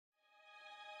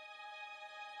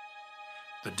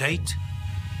The date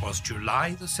was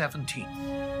July the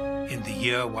 17th, in the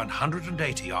year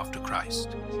 180 after Christ.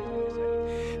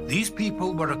 These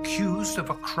people were accused of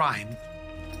a crime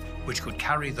which could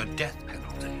carry the death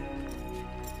penalty.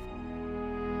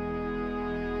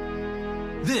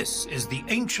 This is the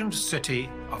ancient city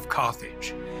of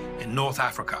Carthage in North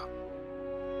Africa,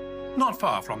 not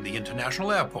far from the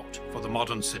international airport for the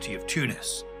modern city of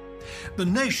Tunis. The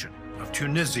nation of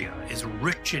Tunisia is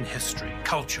rich in history,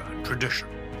 culture, and tradition,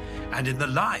 and in the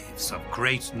lives of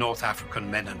great North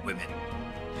African men and women.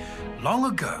 Long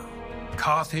ago,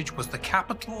 Carthage was the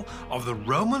capital of the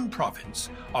Roman province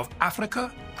of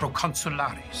Africa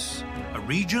Proconsularis, a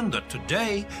region that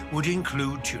today would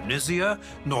include Tunisia,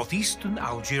 northeastern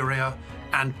Algeria,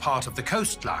 and part of the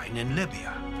coastline in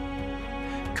Libya.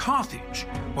 Carthage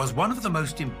was one of the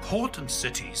most important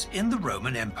cities in the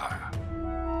Roman Empire.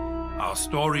 Our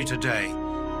story today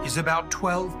is about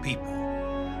 12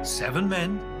 people, 7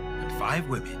 men and 5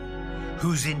 women,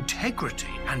 whose integrity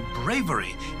and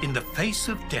bravery in the face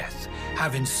of death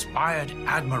have inspired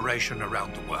admiration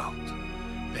around the world.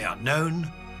 They are known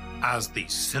as the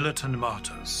Scillitan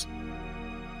Martyrs.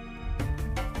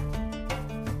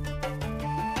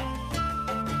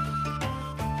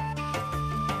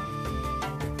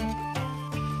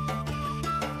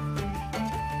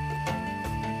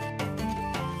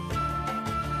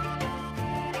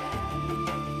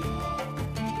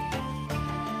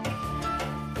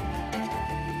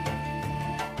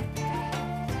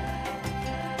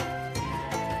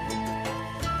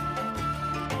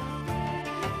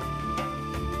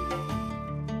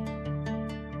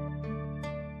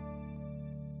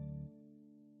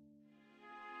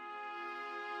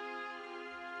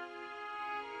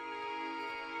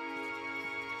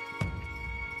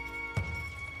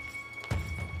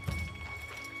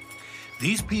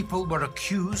 These people were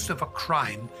accused of a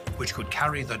crime which could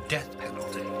carry the death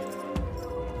penalty.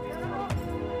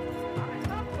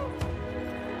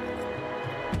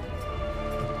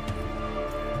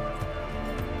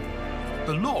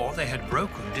 The law they had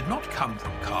broken did not come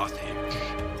from Carthage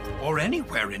or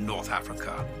anywhere in North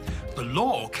Africa. The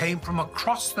law came from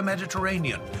across the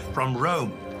Mediterranean, from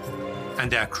Rome,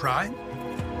 and their crime?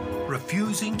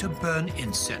 Refusing to burn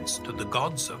incense to the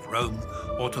gods of Rome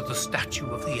or to the statue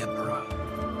of the emperor.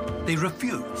 They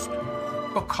refused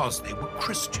because they were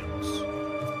Christians.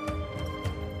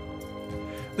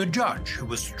 The judge who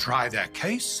was to try their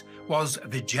case was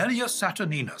Vigilius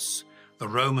Saturninus, the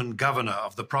Roman governor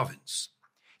of the province.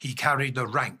 He carried the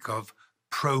rank of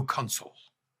proconsul.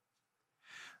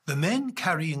 The men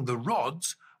carrying the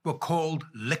rods were called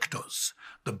lictors.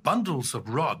 The bundles of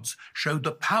rods showed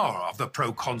the power of the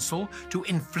proconsul to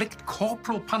inflict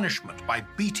corporal punishment by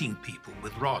beating people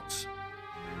with rods.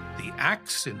 The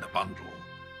axe in the bundle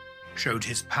showed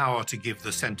his power to give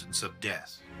the sentence of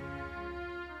death.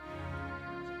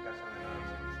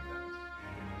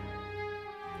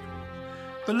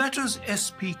 The letters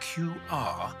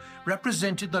SPQR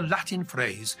represented the Latin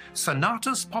phrase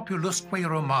Senatus Populusque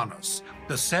Romanus,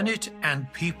 the Senate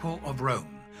and people of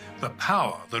Rome, the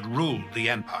power that ruled the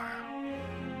empire.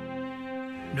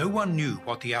 No one knew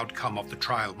what the outcome of the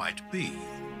trial might be,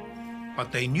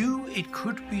 but they knew it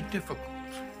could be difficult,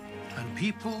 and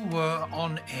people were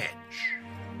on edge.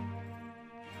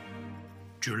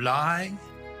 July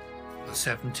the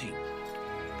 17th.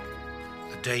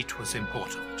 The date was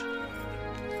important.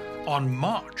 On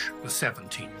March the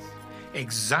 17th,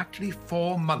 exactly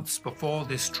 4 months before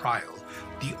this trial,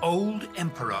 the old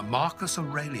emperor Marcus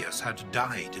Aurelius had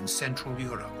died in Central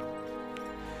Europe.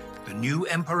 The new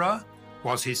emperor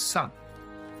was his son,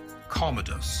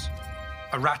 Commodus,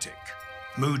 erratic,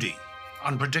 moody,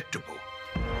 unpredictable,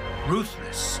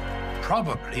 ruthless,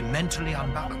 probably mentally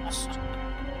unbalanced.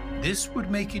 This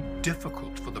would make it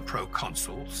difficult for the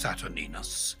proconsul,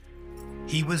 Saturninus.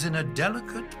 He was in a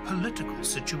delicate political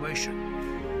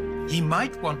situation. He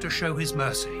might want to show his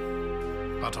mercy,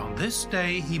 but on this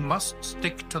day he must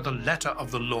stick to the letter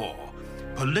of the law.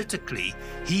 Politically,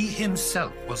 he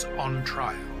himself was on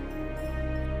trial.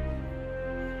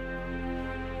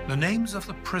 The names of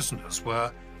the prisoners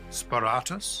were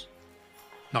Sparatus,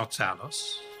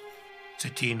 Notsalus,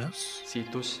 Citinus,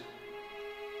 Citus,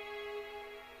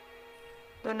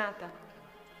 Donata,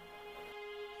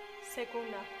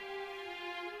 Secunda,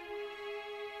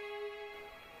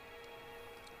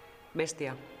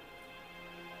 Bestia,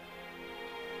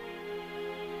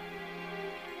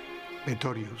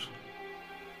 Pretorius,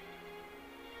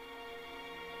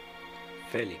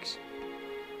 Felix,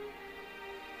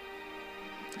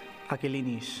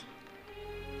 Aquilinis,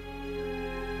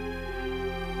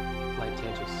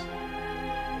 Laetius,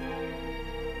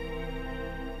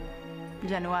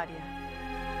 Januaria,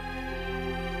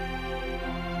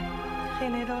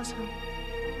 generosa.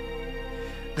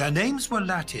 Their names were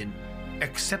Latin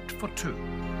except for two,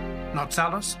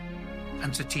 Notsalus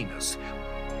and Cetinus.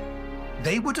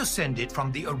 They were descended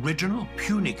from the original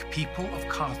Punic people of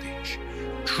Carthage,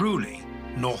 truly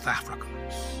North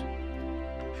Africans.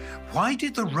 Why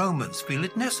did the Romans feel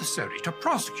it necessary to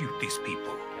prosecute these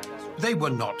people? They were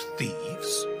not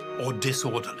thieves or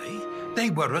disorderly. They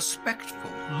were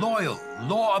respectful, loyal,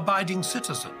 law-abiding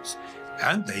citizens,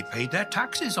 and they paid their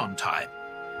taxes on time.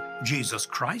 Jesus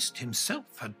Christ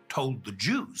himself had told the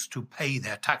Jews to pay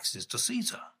their taxes to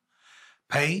Caesar.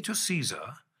 Pay to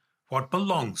Caesar what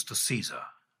belongs to Caesar,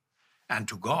 and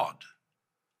to God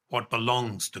what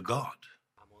belongs to God.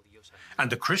 And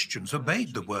the Christians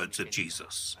obeyed the words of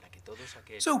Jesus.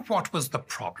 So what was the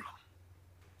problem?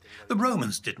 The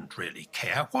Romans didn't really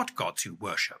care what gods you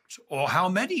worshipped or how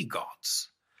many gods.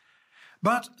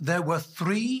 But there were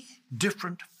three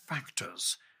different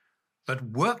factors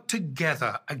that worked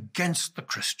together against the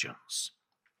Christians.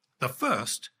 The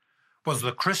first was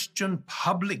the Christian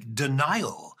public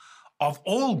denial of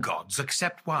all gods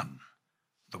except one,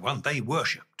 the one they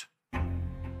worshipped.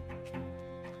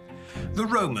 The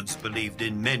Romans believed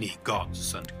in many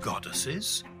gods and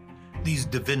goddesses. These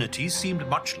divinities seemed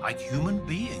much like human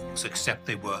beings, except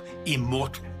they were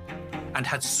immortal and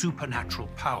had supernatural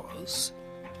powers.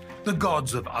 The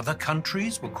gods of other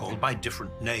countries were called by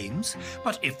different names,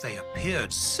 but if they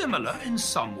appeared similar in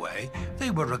some way,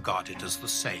 they were regarded as the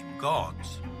same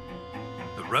gods.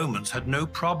 The Romans had no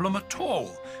problem at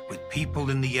all with people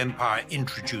in the empire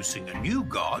introducing a new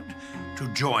god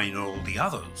to join all the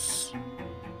others.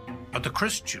 But the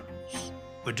Christians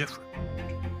were different.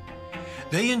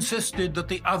 They insisted that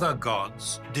the other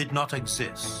gods did not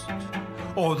exist,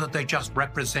 or that they just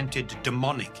represented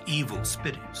demonic evil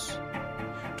spirits.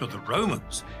 To the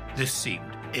Romans, this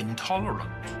seemed intolerant,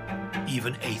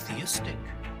 even atheistic,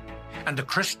 and the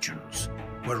Christians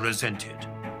were resented.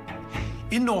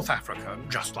 In North Africa,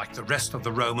 just like the rest of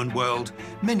the Roman world,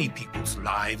 many people's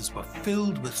lives were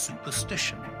filled with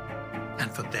superstition,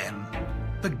 and for them,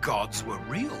 the gods were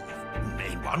real,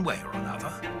 in one way or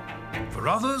another. For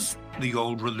others, the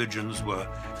old religions were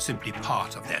simply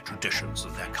part of their traditions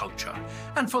and their culture,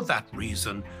 and for that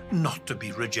reason, not to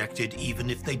be rejected even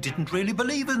if they didn't really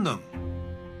believe in them.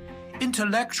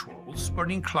 Intellectuals were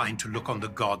inclined to look on the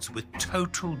gods with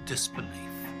total disbelief.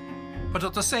 But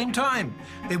at the same time,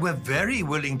 they were very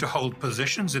willing to hold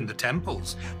positions in the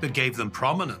temples that gave them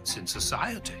prominence in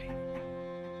society.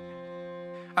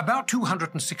 About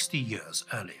 260 years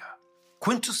earlier,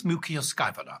 Quintus Mucius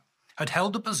Scaevola had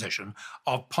held the position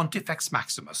of Pontifex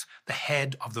Maximus, the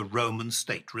head of the Roman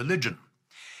state religion.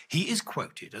 He is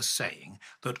quoted as saying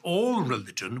that all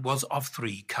religion was of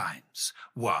three kinds.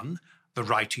 One, the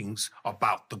writings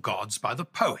about the gods by the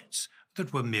poets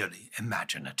that were merely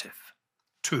imaginative.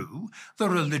 Two, the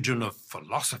religion of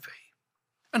philosophy.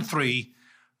 And three,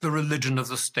 the religion of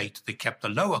the state that kept the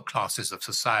lower classes of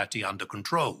society under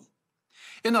control.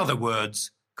 In other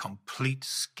words, complete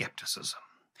skepticism.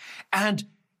 And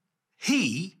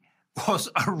he was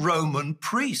a Roman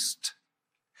priest.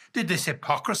 Did this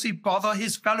hypocrisy bother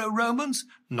his fellow Romans?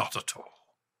 Not at all.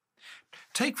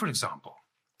 Take, for example,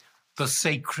 the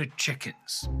sacred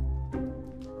chickens.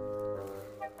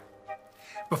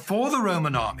 Before the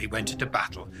Roman army went into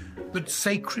battle, the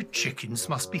sacred chickens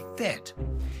must be fed.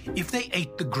 If they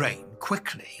ate the grain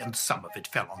quickly and some of it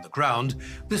fell on the ground,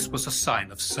 this was a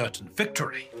sign of certain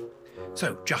victory.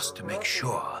 So just to make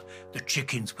sure, the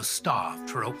chickens were starved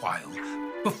for a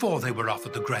while before they were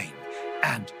offered the grain,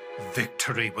 and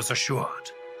victory was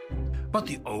assured. But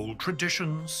the old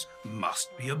traditions must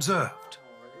be observed.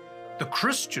 The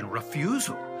Christian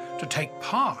refusal to take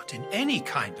part in any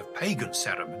kind of pagan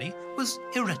ceremony was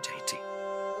irritating.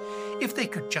 If they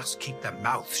could just keep their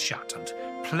mouths shut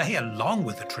and play along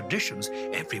with the traditions,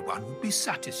 everyone would be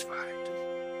satisfied.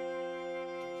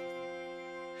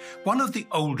 One of the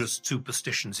oldest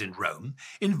superstitions in Rome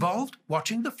involved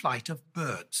watching the flight of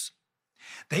birds.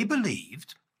 They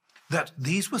believed that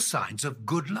these were signs of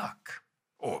good luck,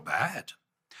 or bad.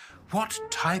 What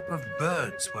type of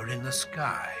birds were in the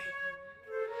sky?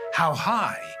 How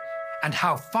high and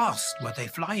how fast were they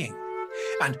flying?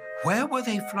 And where were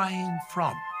they flying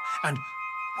from? And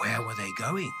where were they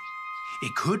going?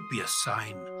 It could be a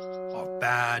sign of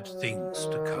bad things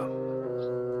to come.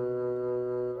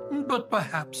 But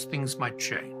perhaps things might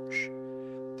change.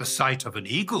 The sight of an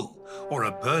eagle or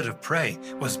a bird of prey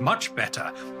was much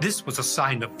better. This was a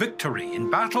sign of victory in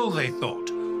battle, they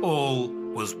thought. All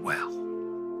was well.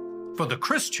 For the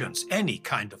Christians, any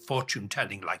kind of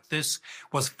fortune-telling like this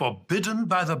was forbidden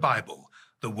by the Bible,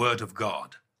 the Word of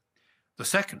God. The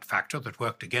second factor that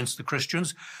worked against the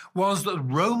Christians was the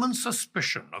Roman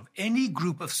suspicion of any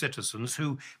group of citizens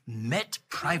who met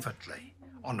privately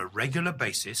on a regular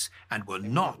basis and were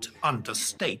not under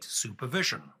state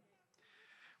supervision.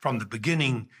 From the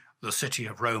beginning, the city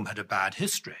of Rome had a bad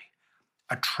history,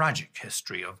 a tragic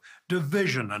history of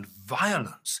division and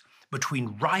violence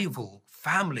between rival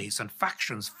families and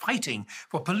factions fighting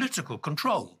for political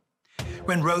control.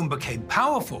 When Rome became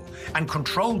powerful and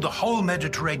controlled the whole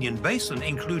Mediterranean basin,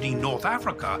 including North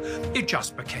Africa, it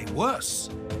just became worse.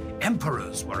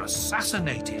 Emperors were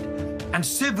assassinated, and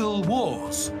civil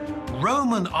wars,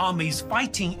 Roman armies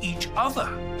fighting each other,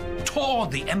 tore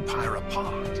the empire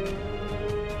apart.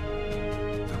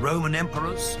 The Roman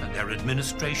emperors and their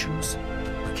administrations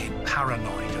became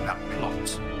paranoid about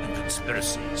plots and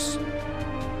conspiracies.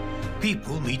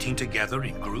 People meeting together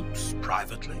in groups,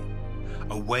 privately,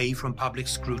 away from public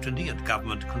scrutiny and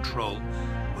government control,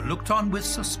 were looked on with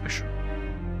suspicion.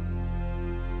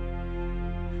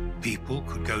 People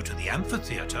could go to the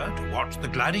amphitheater to watch the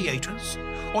gladiators,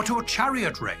 or to a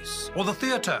chariot race, or the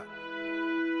theater.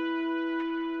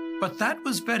 But that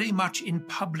was very much in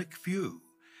public view,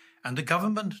 and the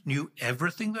government knew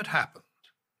everything that happened.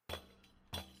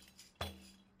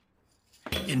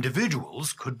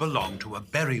 Individuals could belong to a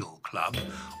burial club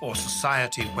or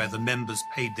society where the members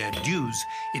paid their dues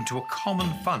into a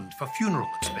common fund for funeral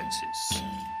expenses.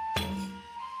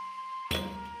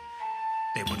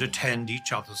 They would attend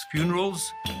each other's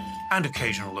funerals and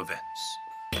occasional events.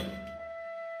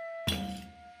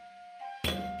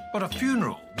 But a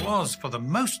funeral was, for the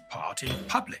most part, in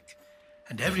public,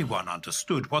 and everyone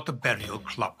understood what the burial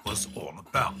club was all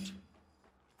about.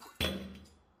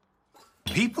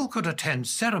 People could attend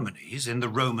ceremonies in the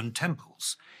Roman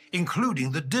temples,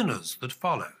 including the dinners that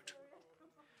followed.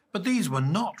 But these were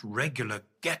not regular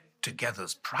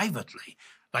get-togethers privately,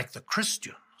 like the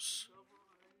Christians.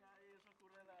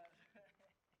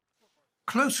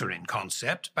 Closer in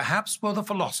concept, perhaps, were the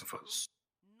philosophers,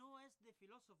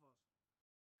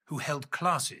 who held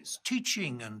classes,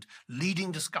 teaching and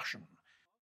leading discussion.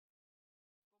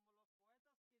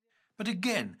 But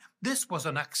again, this was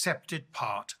an accepted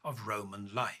part of Roman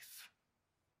life.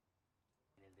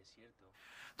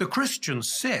 The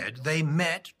Christians said they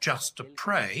met just to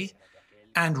pray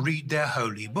and read their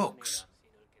holy books.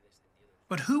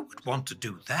 But who would want to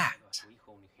do that?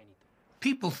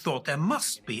 People thought there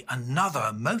must be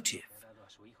another motive.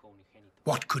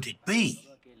 What could it be?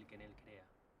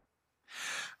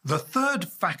 The third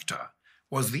factor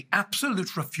was the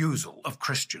absolute refusal of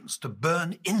Christians to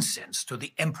burn incense to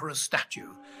the emperor's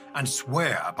statue and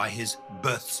swear by his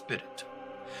birth spirit.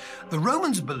 The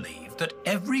Romans believed that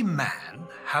every man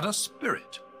had a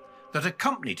spirit that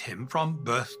accompanied him from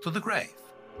birth to the grave.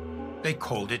 They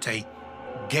called it a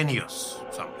genius.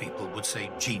 Some people would say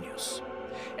genius.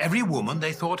 Every woman,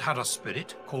 they thought, had a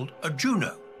spirit called a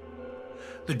Juno.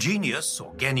 The genius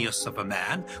or genius of a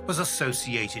man was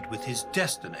associated with his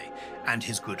destiny and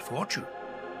his good fortune.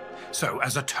 So,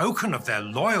 as a token of their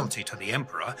loyalty to the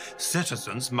emperor,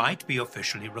 citizens might be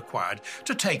officially required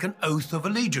to take an oath of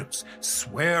allegiance,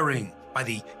 swearing by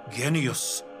the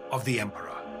genius of the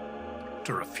emperor.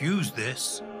 To refuse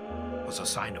this was a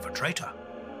sign of a traitor.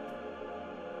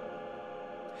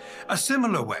 A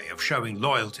similar way of showing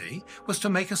loyalty was to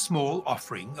make a small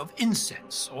offering of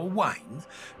incense or wine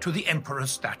to the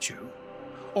emperor's statue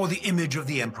or the image of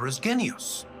the emperor's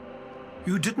genius.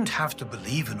 You didn't have to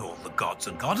believe in all the gods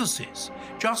and goddesses.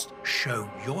 Just show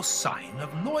your sign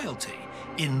of loyalty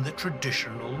in the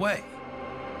traditional way.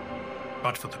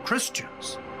 But for the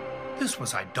Christians, this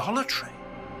was idolatry,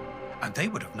 and they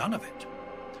would have none of it.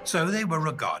 So they were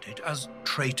regarded as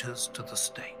traitors to the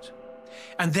state.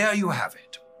 And there you have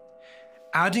it.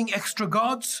 Adding extra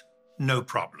gods? No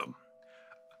problem.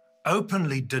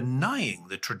 Openly denying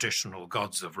the traditional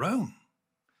gods of Rome?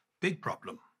 Big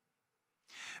problem.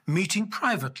 Meeting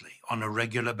privately on a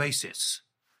regular basis?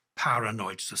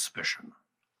 Paranoid suspicion.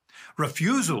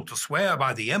 Refusal to swear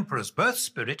by the emperor's birth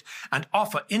spirit and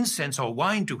offer incense or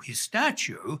wine to his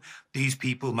statue? These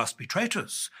people must be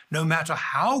traitors, no matter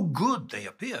how good they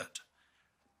appeared.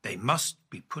 They must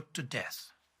be put to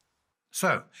death.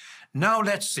 So, now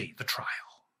let's see the trial.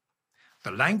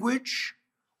 The language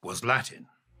was Latin.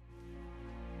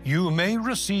 You may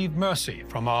receive mercy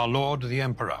from our Lord the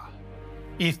Emperor,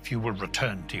 if you will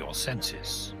return to your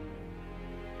senses.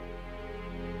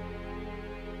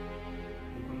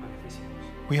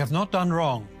 We have not done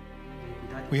wrong.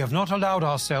 We have not allowed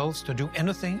ourselves to do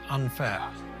anything unfair.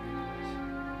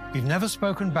 We've never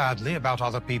spoken badly about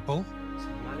other people.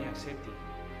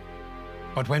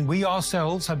 But when we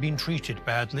ourselves have been treated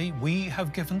badly, we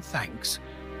have given thanks.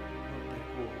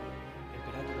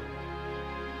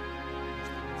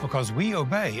 because we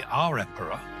obey our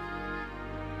emperor.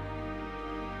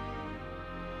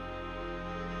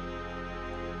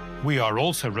 We are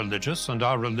also religious, and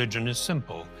our religion is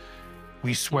simple.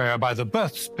 We swear by the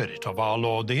birth spirit of our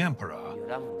Lord the Emperor,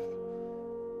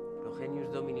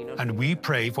 and we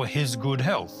pray for his good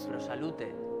health,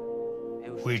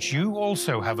 which you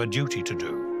also have a duty to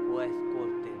do.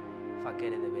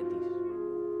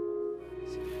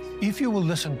 If you will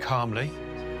listen calmly,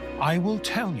 I will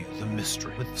tell you the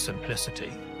mystery with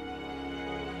simplicity.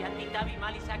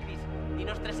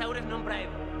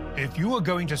 If you are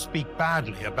going to speak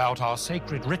badly about our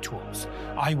sacred rituals,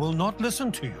 I will not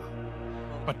listen to you,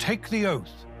 but take the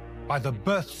oath by the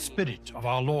birth spirit of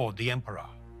our Lord the Emperor.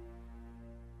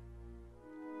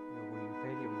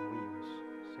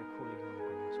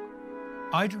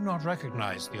 I do not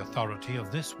recognize the authority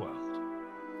of this world,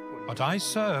 but I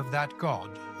serve that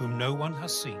God whom no one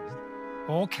has seen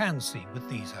or can see with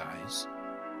these eyes.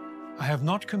 I have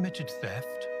not committed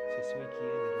theft.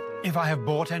 If I have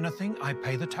bought anything, I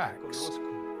pay the tax,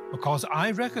 because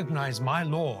I recognize my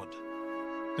Lord,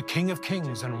 the King of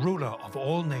Kings and ruler of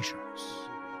all nations.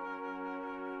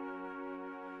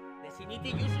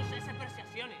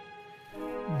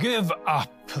 Give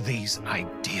up these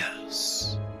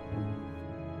ideas.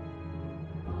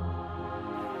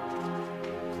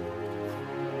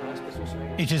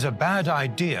 It is a bad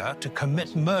idea to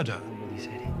commit murder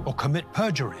or commit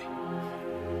perjury.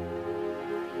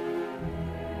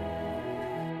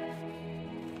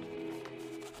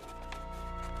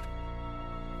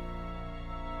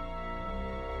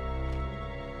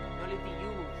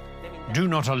 Do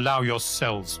not allow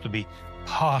yourselves to be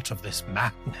part of this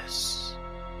madness.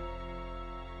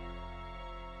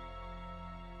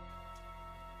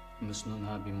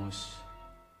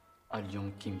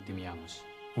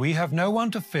 We have no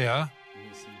one to fear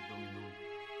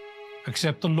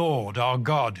except the Lord our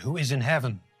God who is in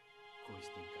heaven.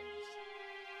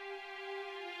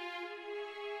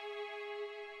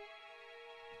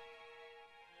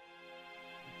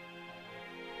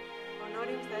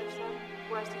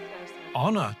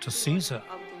 Honor to Caesar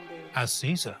as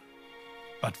Caesar,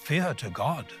 but fear to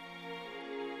God.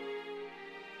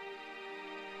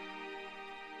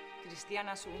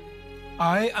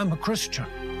 I am a Christian.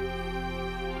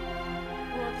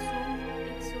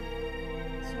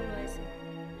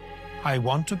 I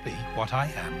want to be what I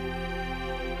am.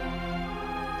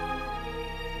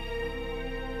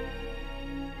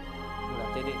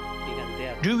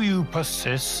 Do you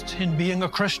persist in being a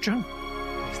Christian?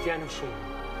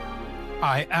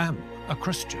 I am a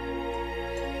Christian.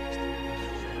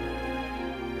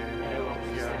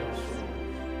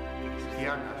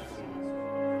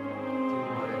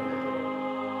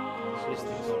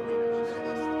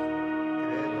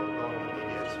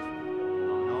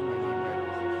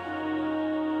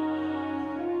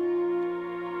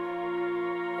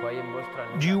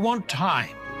 Do you want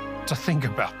time to think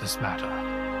about this matter?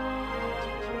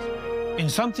 In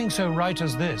something so right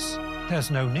as this, there's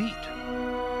no need.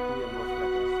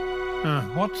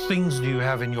 What things do you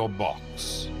have in your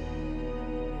box?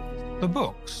 The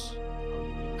books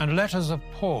and letters of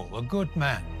Paul, a good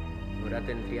man.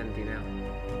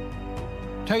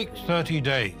 Take 30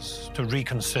 days to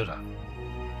reconsider.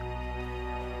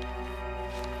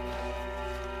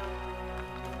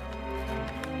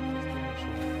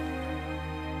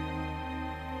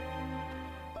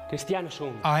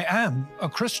 I am a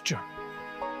Christian.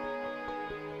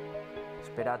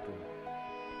 Speratum.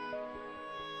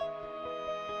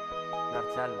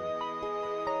 Narchalum.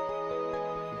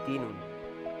 Itinum.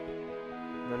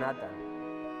 Donatan.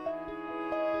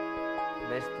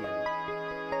 Bestiam.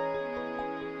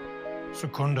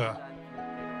 Secunda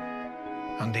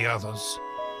and the others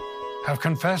have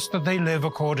confessed that they live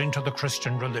according to the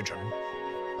Christian religion,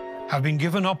 have been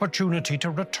given opportunity to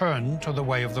return to the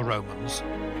way of the Romans,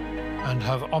 and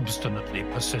have obstinately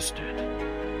persisted.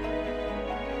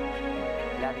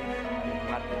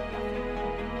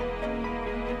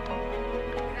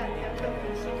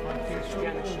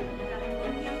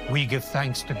 We give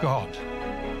thanks to God.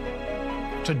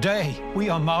 Today, we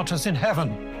are martyrs in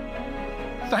heaven.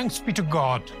 Thanks be to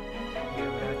God.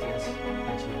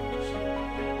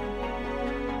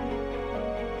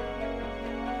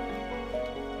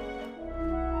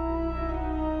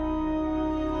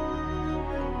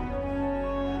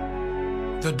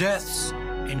 The deaths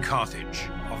in Carthage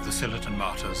of the Scillitan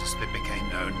martyrs, as they became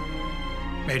known,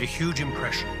 made a huge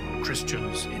impression on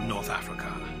Christians in North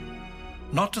Africa.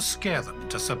 Not to scare them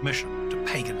into submission to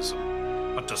paganism,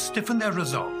 but to stiffen their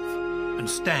resolve and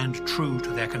stand true to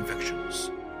their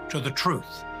convictions, to the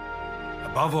truth,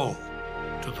 above all,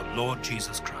 to the Lord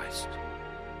Jesus Christ.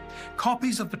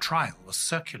 Copies of the trial were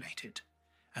circulated,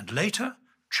 and later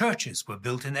churches were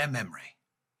built in their memory.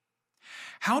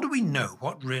 How do we know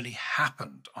what really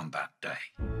happened on that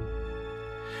day?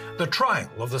 The trial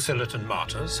of the Scillitan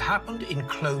martyrs happened in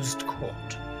closed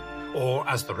court, or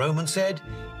as the Romans said,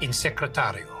 in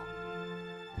secretario.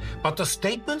 But the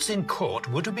statements in court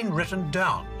would have been written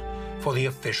down for the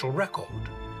official record.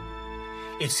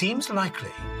 It seems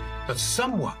likely that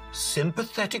someone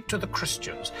sympathetic to the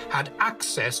Christians had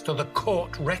access to the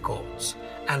court records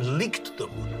and leaked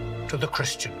them to the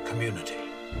Christian community.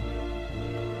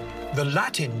 The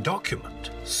Latin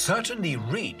document certainly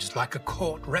reads like a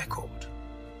court record.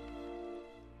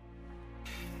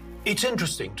 It's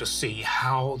interesting to see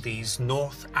how these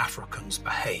North Africans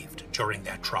behaved during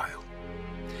their trial.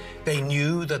 They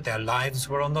knew that their lives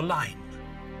were on the line.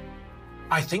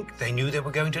 I think they knew they were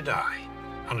going to die,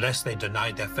 unless they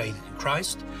denied their faith in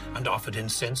Christ and offered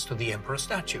incense to the emperor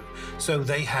statue. So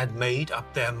they had made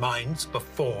up their minds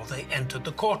before they entered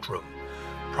the courtroom,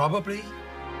 probably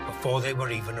before they were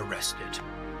even arrested.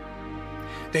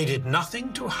 They did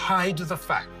nothing to hide the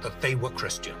fact that they were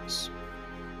Christians.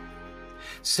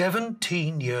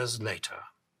 17 years later,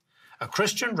 a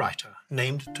Christian writer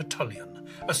named Tertullian,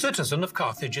 a citizen of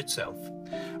Carthage itself,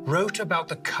 wrote about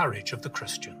the courage of the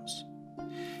Christians.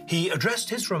 He addressed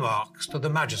his remarks to the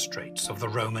magistrates of the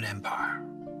Roman Empire.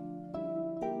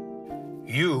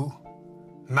 You,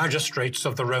 magistrates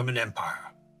of the Roman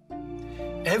Empire,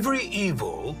 every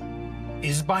evil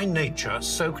is by nature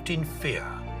soaked in fear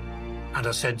and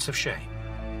a sense of shame.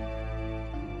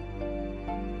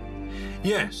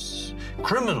 Yes,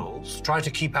 criminals try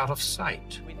to keep out of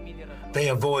sight. They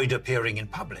avoid appearing in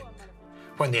public.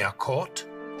 When they are caught,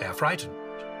 they are frightened.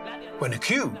 When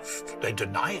accused, they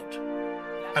deny it.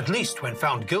 At least when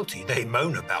found guilty, they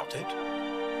moan about it.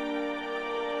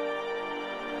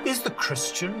 Is the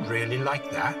Christian really like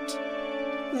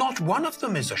that? Not one of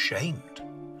them is ashamed.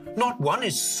 Not one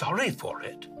is sorry for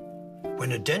it.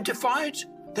 When identified,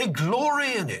 they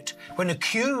glory in it. When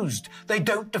accused, they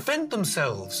don't defend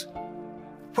themselves.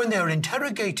 When they're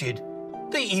interrogated,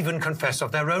 they even confess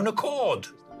of their own accord.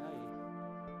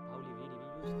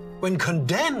 When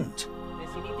condemned,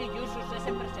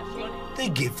 they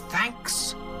give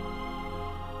thanks.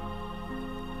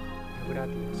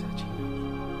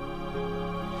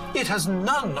 It has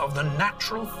none of the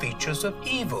natural features of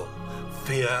evil: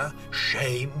 fear,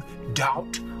 shame,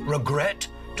 doubt, regret,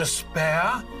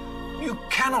 despair. You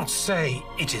cannot say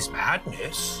it is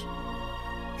madness.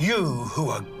 You who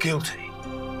are guilty.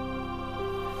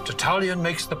 Tertullian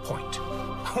makes the point.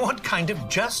 What kind of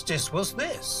justice was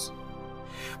this?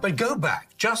 But go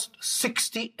back just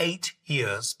 68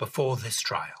 years before this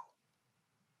trial.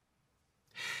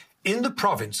 In the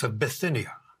province of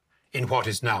Bithynia, in what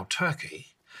is now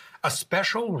Turkey, a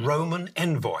special Roman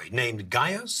envoy named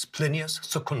Gaius Plinius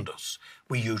Secundus,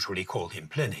 we usually call him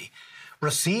Pliny,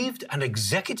 received an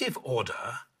executive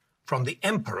order from the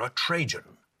Emperor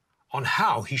Trajan on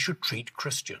how he should treat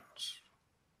Christians.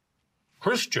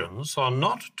 Christians are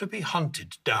not to be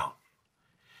hunted down.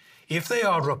 If they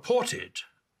are reported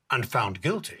and found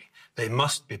guilty, they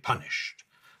must be punished,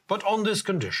 but on this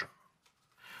condition,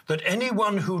 that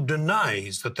anyone who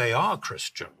denies that they are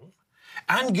Christian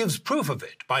and gives proof of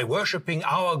it by worshipping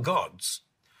our gods,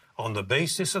 on the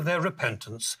basis of their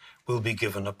repentance, will be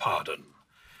given a pardon,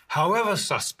 however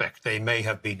suspect they may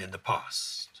have been in the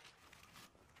past.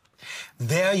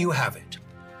 There you have it.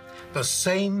 The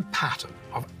same pattern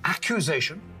of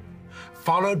accusation,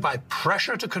 followed by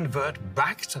pressure to convert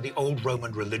back to the old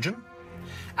Roman religion,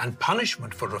 and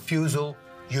punishment for refusal,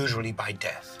 usually by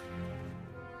death.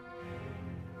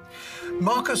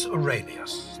 Marcus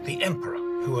Aurelius, the emperor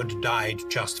who had died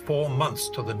just 4 months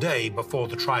to the day before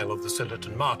the trial of the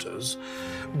Scillitan martyrs,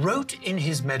 wrote in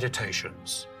his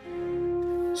Meditations,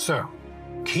 "So,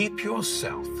 keep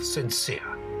yourself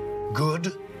sincere,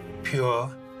 good,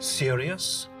 pure,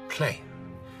 serious, plain,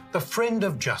 the friend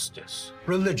of justice,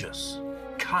 religious,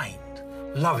 kind,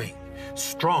 loving,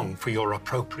 strong for your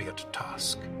appropriate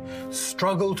task.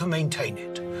 Struggle to maintain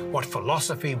it, what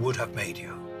philosophy would have made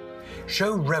you.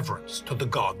 Show reverence to the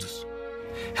gods.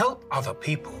 Help other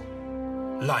people.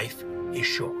 Life is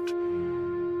short."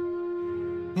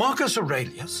 Marcus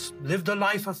Aurelius lived a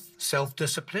life of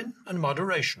self-discipline and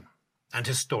moderation, and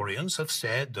historians have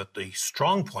said that the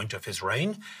strong point of his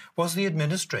reign was the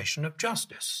administration of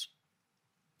justice.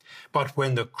 But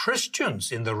when the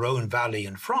Christians in the Rhone Valley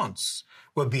in France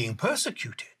were being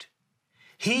persecuted,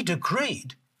 he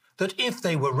decreed that if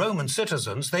they were Roman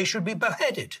citizens, they should be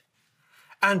beheaded,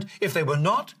 and if they were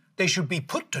not, they should be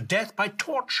put to death by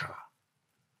torture,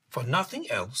 for nothing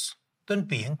else than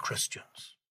being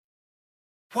Christians.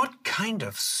 What kind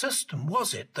of system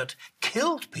was it that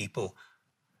killed people,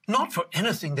 not for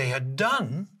anything they had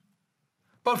done,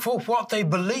 but for what they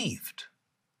believed?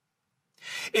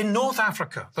 In North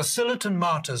Africa, the Scillitan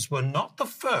martyrs were not the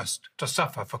first to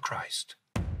suffer for Christ.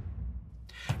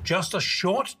 Just a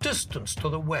short distance to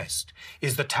the west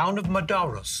is the town of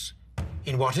Martyrs,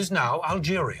 in what is now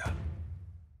Algeria.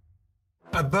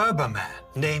 A Berber man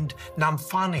named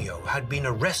Namfanio had been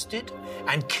arrested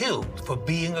and killed for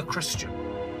being a Christian,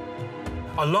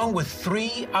 along with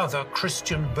 3 other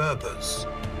Christian Berbers,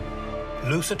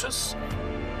 Lucitus,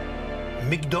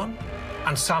 Migdon,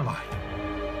 and Samai.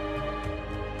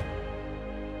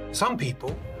 Some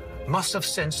people must have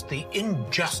sensed the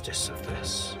injustice of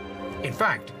this. In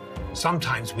fact,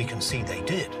 sometimes we can see they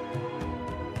did.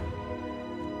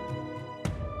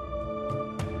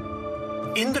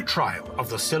 In the trial of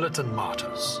the Scillitan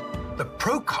martyrs, the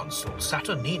proconsul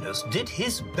Saturninus did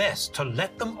his best to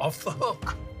let them off the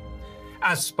hook.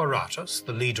 As Sparatus,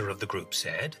 the leader of the group,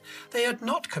 said, they had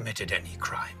not committed any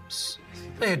crimes.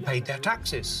 They had paid their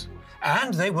taxes,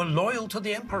 and they were loyal to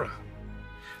the emperor.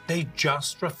 They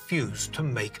just refused to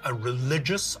make a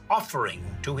religious offering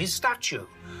to his statue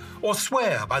or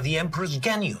swear by the emperor's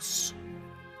genius.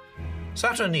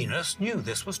 Saturninus knew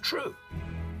this was true.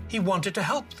 He wanted to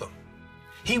help them.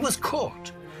 He was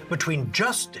caught between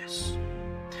justice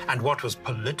and what was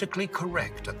politically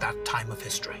correct at that time of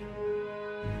history.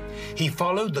 He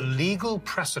followed the legal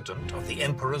precedent of the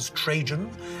emperors Trajan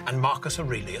and Marcus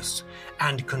Aurelius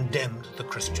and condemned the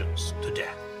Christians to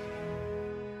death.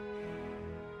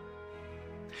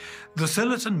 The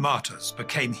Scillitan martyrs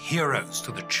became heroes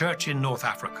to the church in North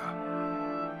Africa.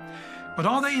 But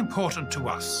are they important to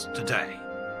us today?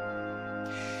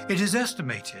 It is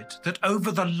estimated that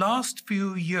over the last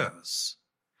few years,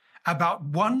 about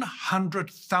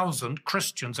 100,000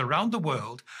 Christians around the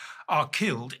world are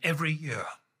killed every year.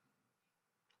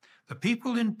 The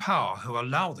people in power who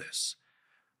allow this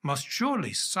must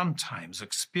surely sometimes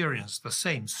experience the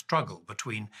same struggle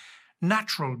between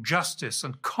natural justice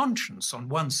and conscience on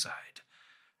one side,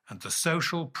 and the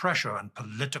social pressure and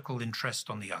political interest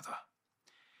on the other.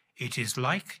 It is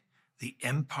like the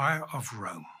Empire of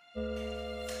Rome.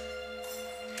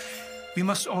 We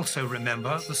must also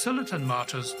remember the Scillitan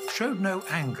martyrs showed no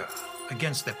anger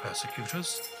against their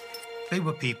persecutors. They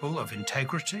were people of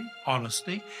integrity,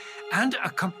 honesty, and a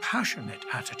compassionate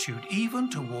attitude even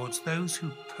towards those who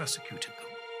persecuted them.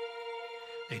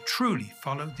 They truly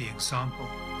followed the example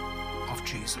of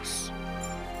Jesus.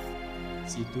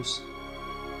 Citus.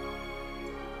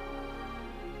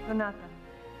 Donata.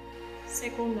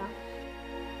 Secunda.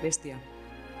 Bestia.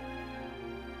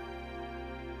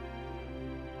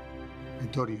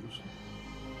 Pretorius.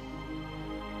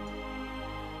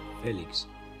 Felix.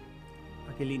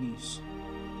 Aquilinis.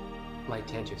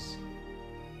 Lactantius.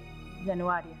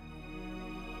 Januaria.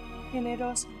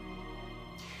 Generosa.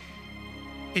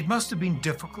 It must have been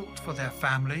difficult for their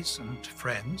families and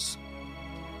friends,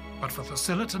 but for the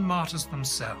Scillitan martyrs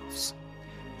themselves,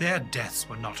 their deaths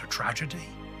were not a tragedy,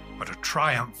 but a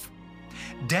triumph.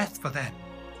 Death for them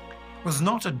was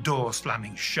not a door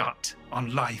slamming shut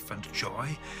on life and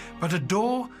joy, but a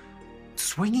door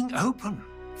swinging open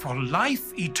for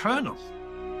life eternal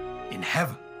in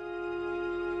heaven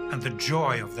and the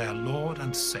joy of their Lord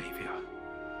and Savior,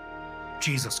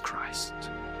 Jesus Christ.